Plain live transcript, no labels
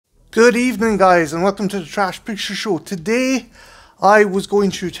Good evening, guys, and welcome to the Trash Picture Show. Today I was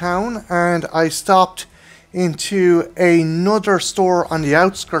going through town and I stopped into another store on the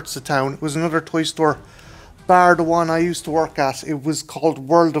outskirts of town. It was another toy store, bar the one I used to work at. It was called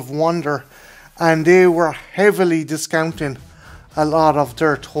World of Wonder, and they were heavily discounting a lot of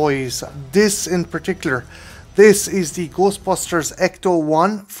their toys. This in particular, this is the Ghostbusters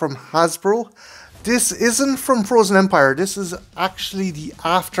Ecto-1 from HASBRO. This isn't from Frozen Empire. This is actually the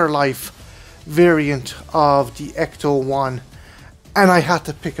Afterlife variant of the Ecto-1. And I had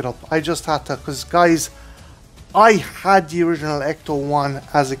to pick it up. I just had to, because guys, I had the original Ecto-1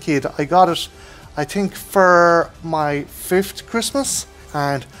 as a kid. I got it, I think, for my 5th Christmas.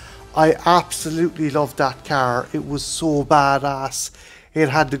 And I absolutely loved that car. It was so badass. It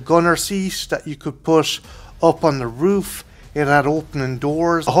had the gunner seat that you could put up on the roof. It had opening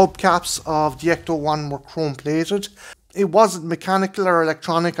doors. The hubcaps of the Ecto-1 were chrome plated. It wasn't mechanical or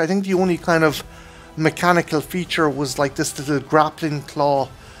electronic. I think the only kind of mechanical feature was like this little grappling claw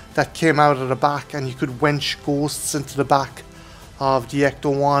that came out of the back, and you could wench ghosts into the back of the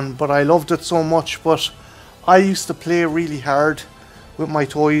Ecto-1. But I loved it so much. But I used to play really hard with my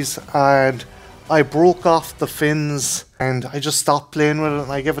toys, and I broke off the fins and I just stopped playing with it,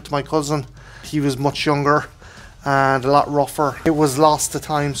 and I gave it to my cousin. He was much younger and a lot rougher. It was lost to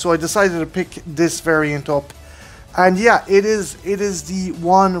time, so I decided to pick this variant up. And yeah, it is the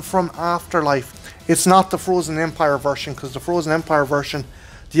one from Afterlife. It's not the Frozen Empire version, because the Frozen Empire version,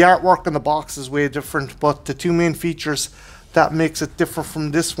 the artwork on the box is way different, but the two main features that makes it different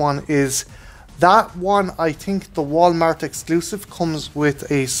from this one is that one, I think the Walmart exclusive, comes with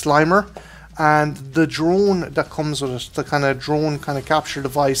a Slimer, and the drone that comes with it, the kind of drone kind of capture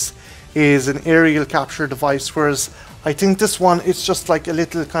device, is an aerial capture device, whereas I think this one, it's just like a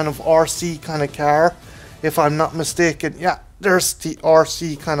little kind of RC kind of car, if I'm not mistaken. Yeah, there's the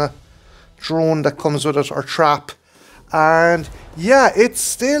RC kind of drone that comes with it, or trap. And yeah, it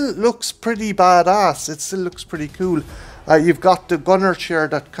still looks pretty badass. It still looks pretty cool. You've got the gunner chair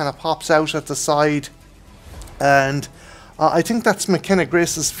that kind of pops out at the side, and I think that's McKenna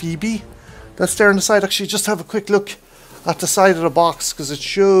Grace's Phoebe that's there on the side. Actually, just have a quick look at the side of the box, because it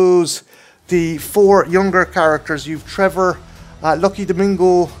shows the 4 younger characters. You've Trevor, Lucky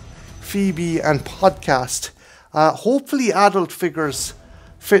Domingo, Phoebe, and Podcast. Hopefully adult figures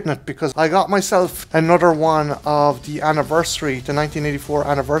fit in it, because I got myself another one of the anniversary, the 1984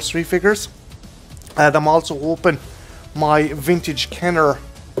 anniversary figures. And I'm also hoping my vintage Kenner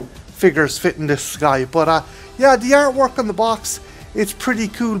figures fit in this guy. But yeah, the artwork on the box, it's pretty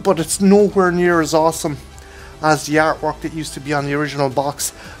cool, but it's nowhere near as awesome as the artwork that used to be on the original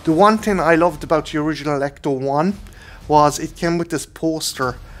box. The one thing I loved about the original Ecto-1 was it came with this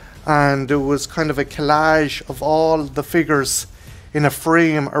poster, and there was kind of a collage of all the figures in a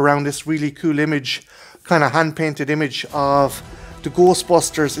frame around this really cool image, kind of hand-painted image of the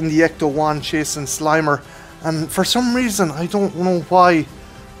Ghostbusters in the Ecto-1 chasing Slimer. And for some reason, I don't know why,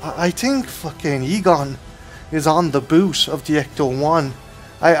 I think fucking Egon is on the boot of the Ecto-1.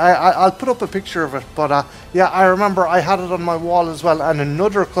 I'll put up a picture of it, but yeah, I remember I had it on my wall as well, and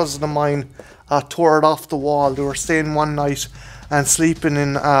another cousin of mine tore it off the wall. They were staying one night and sleeping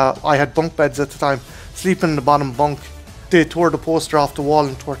in, I had bunk beds at the time, sleeping in the bottom bunk. They tore the poster off the wall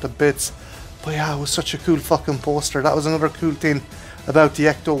and tore it to bits. But yeah, it was such a cool fucking poster. That was another cool thing about the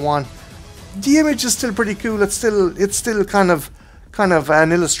Ecto-1. The image is still pretty cool. It's still kind of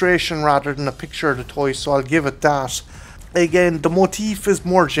an illustration rather than a picture of the toy, so I'll give it that. Again, the motif is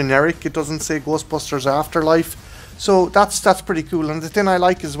more generic. It doesn't say Ghostbusters Afterlife, so that's pretty cool. And the thing I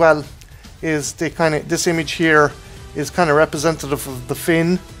like as well is this image here is kind of representative of the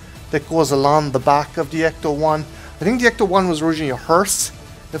fin that goes along the back of the Ecto-1. I think the Ecto-1 was originally a hearse,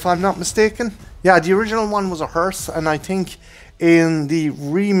 if I'm not mistaken. Yeah, the original one was a hearse, and I think in the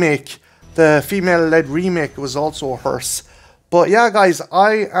remake, the female-led remake, was also a hearse. But yeah, guys,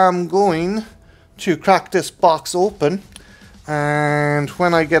 I am going to crack this box open, and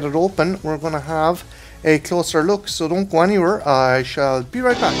when I get it open, we're going to have a closer look, so don't go anywhere. I shall be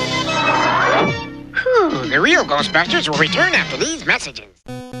right back. Whew, the real Ghostbusters will return after these messages.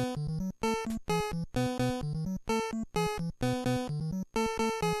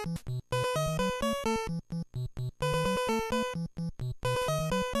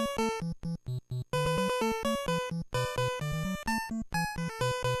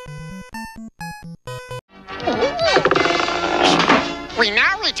 We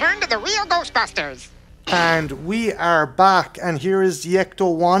now return to the real Ghostbusters. And we are back, and here is the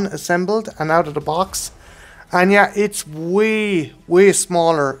Ecto-1 assembled and out of the box. And yeah, it's way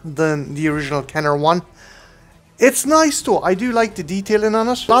smaller than the original Kenner one. It's nice though. I do like the detailing on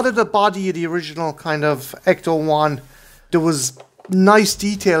it. A lot of the body of the original kind of Ecto-1, there was nice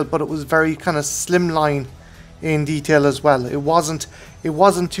detail, but it was very kind of slimline in detail as well. It wasn't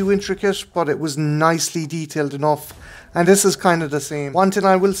too intricate, but it was nicely detailed enough. And this is kind of the same. One thing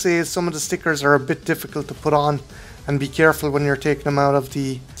I will say is some of the stickers are a bit difficult to put on, and be careful when you're taking them out of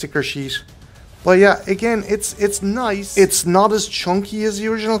the sticker sheet. But yeah, again, it's nice. It's not as chunky as the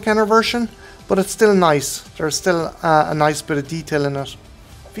original Kenner version, but it's still nice. There's still a nice bit of detail in it.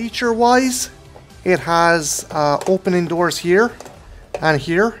 Feature wise, it has opening doors here and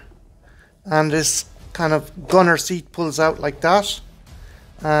here, and this kind of gunner seat pulls out like that,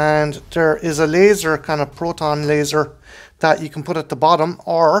 and there is a laser, kind of proton laser, that you can put at the bottom,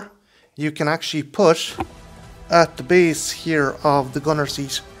 or you can actually put at the base here of the gunner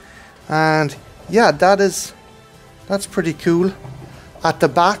seat. And yeah, that's pretty cool. At the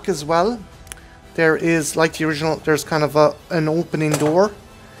back as well, there is, like the original, there's kind of an opening door,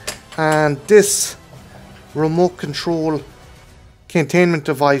 and this remote control containment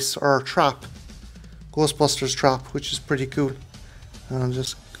device or trap, Ghostbusters trap, which is pretty cool. And I'll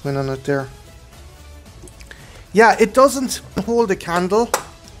just go in on it there. Yeah, it doesn't hold a candle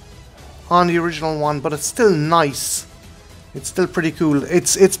on the original one, but it's still nice. It's still pretty cool.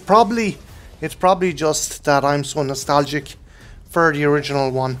 It's probably just that I'm so nostalgic for the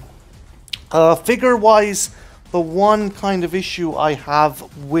original one. Figure wise, the one kind of issue I have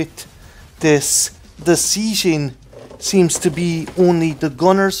with this, the seating seems to be only the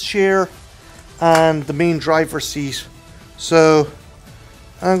gunner's chair and the main driver's seat. So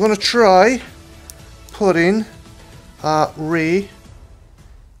I'm gonna try putting Ray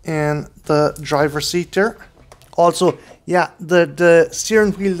in the driver's seat there. Also, yeah, the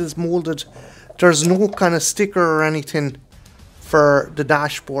steering wheel is molded. There's no kind of sticker or anything for the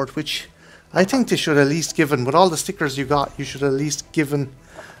dashboard, which I think they should at least given. With all the stickers you got, you should at least given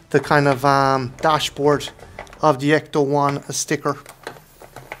the kind of dashboard of the Ecto-1 a sticker.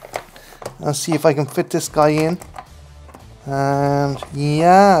 I'll see if I can fit this guy in. And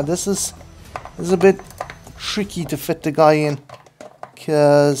yeah, this is a bit tricky to fit the guy in,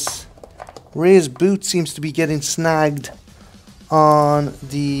 because Ray's boot seems to be getting snagged on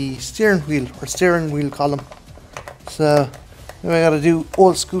the steering wheel column. So maybe I gotta do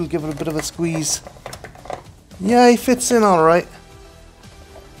old school, give it a bit of a squeeze. Yeah, he fits in alright.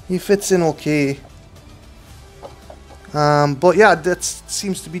 He fits in okay. But yeah, that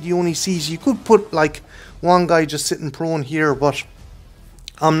seems to be the only seat. You could put like one guy just sitting prone here, but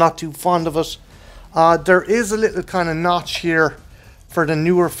I'm not too fond of it. There is a little kind of notch here for the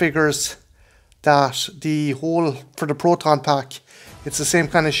newer figures, that the hole for the proton pack, it's the same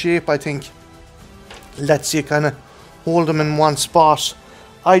kind of shape, I think. Lets you kind of hold them in one spot.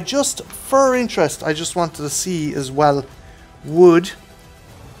 For interest, I just wanted to see as well, would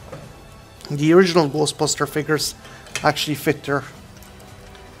the original Ghostbuster figures actually fit there?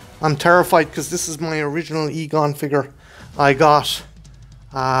 I'm terrified, because this is my original Egon figure I got,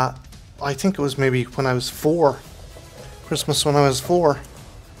 I think it was maybe when I was 4. Christmas when I was 4.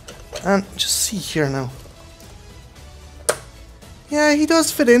 And just see here now. Yeah, he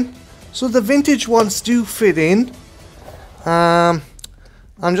does fit in. So the vintage ones do fit in. I'm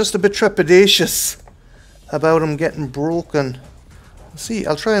just a bit trepidatious about him getting broken. See,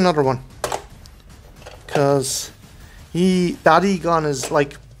 I'll try another one, because that Egon is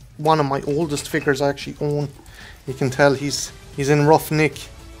like one of my oldest figures I actually own. You can tell he's in rough nick.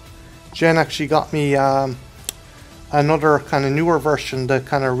 Jen actually got me another kind of newer version, the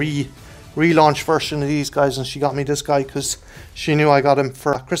kind of relaunch version of these guys, and she got me this guy because she knew I got him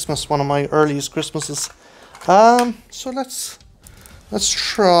for Christmas, one of my earliest Christmases. So let's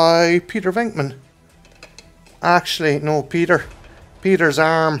try Peter Venkman. Actually, no, Peter's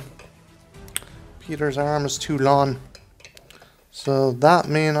arm is too long, so that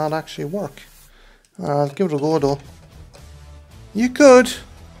may not actually work. I'll give it a go though. You could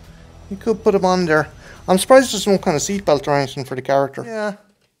put him on there. I'm surprised there's no kind of seatbelt or anything for the character. Yeah.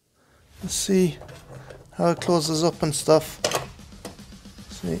 Let's see how it closes up and stuff.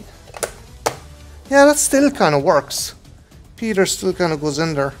 See. Yeah, that still kind of works. Peter still kind of goes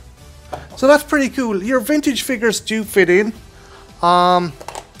in there. So that's pretty cool. Your vintage figures do fit in. I'd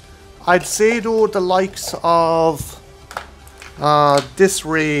say though the likes of this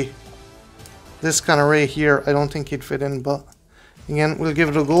Ray, this kind of Ray here, I don't think he'd fit in, but again, we'll give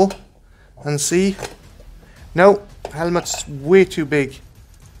it a go and see. No, helmet's way too big,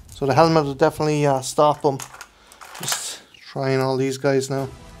 so the helmet will definitely stop him. Just trying all these guys now.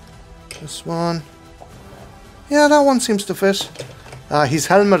 This one, yeah, that one seems to fit. His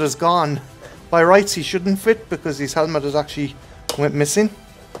helmet is gone, By rights, he shouldn't fit because his helmet has actually went missing.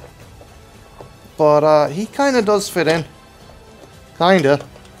 But he kind of does fit in. Kinda.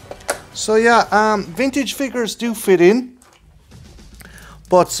 So yeah, vintage figures do fit in.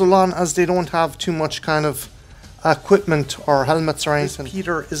 But so long as they don't have too much kind of equipment or helmets or anything.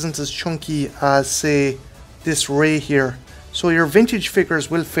 Peter isn't as chunky as, say, this Ray here. So your vintage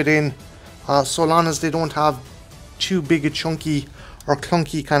figures will fit in so long as they don't have too big a chunky or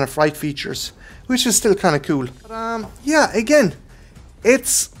clunky kind of fright features, which is still kind of cool. But, yeah, again,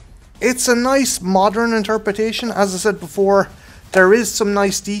 it's a nice modern interpretation. As I said before, there is some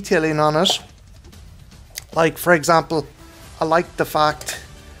nice detailing on it. Like, for example, I like the fact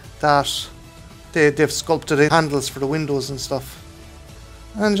that they've sculpted in handles for the windows and stuff.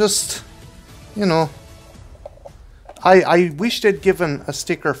 And just, you know, I wish they'd given a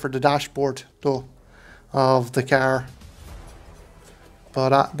sticker for the dashboard, though, of the car.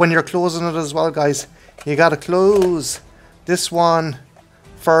 But when you're closing it as well, guys, you gotta close this one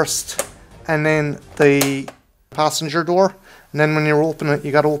first, and then the passenger door. And then when you're opening it,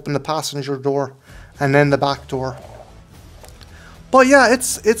 you gotta open the passenger door, and then the back door. But yeah,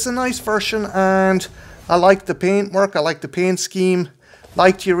 it's a nice version, and I like the paint work, I like the paint scheme,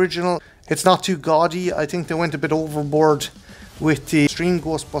 like the original. It's not too gaudy. I think they went a bit overboard with the Extreme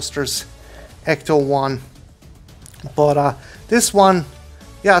Ghostbusters Ecto-1. But this one,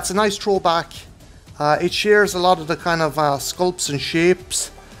 yeah, it's a nice throwback. It shares a lot of the kind of sculpts and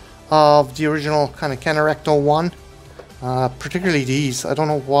shapes of the original kind of Kenner Ecto-1. Particularly these. I don't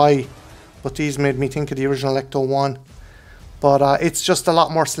know why, but these made me think of the original Ecto-1. But it's just a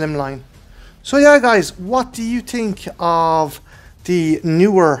lot more slimline. So yeah, guys, what do you think of the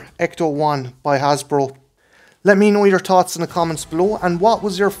newer Ecto-1 by Hasbro? Let me know your thoughts in the comments below. And what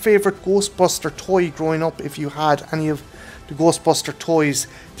was your favourite Ghostbuster toy growing up, if you had any of the Ghostbuster toys?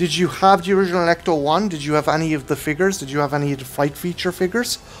 Did you have the original Ecto-1? Did you have any of the figures? Did you have any of the fright feature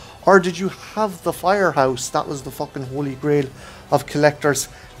figures? Or did you have the firehouse? That was the fucking holy grail of collectors.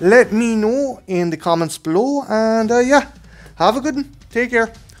 Let me know in the comments below. And yeah, have a good one. Take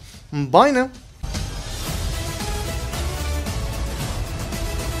care. Bye now.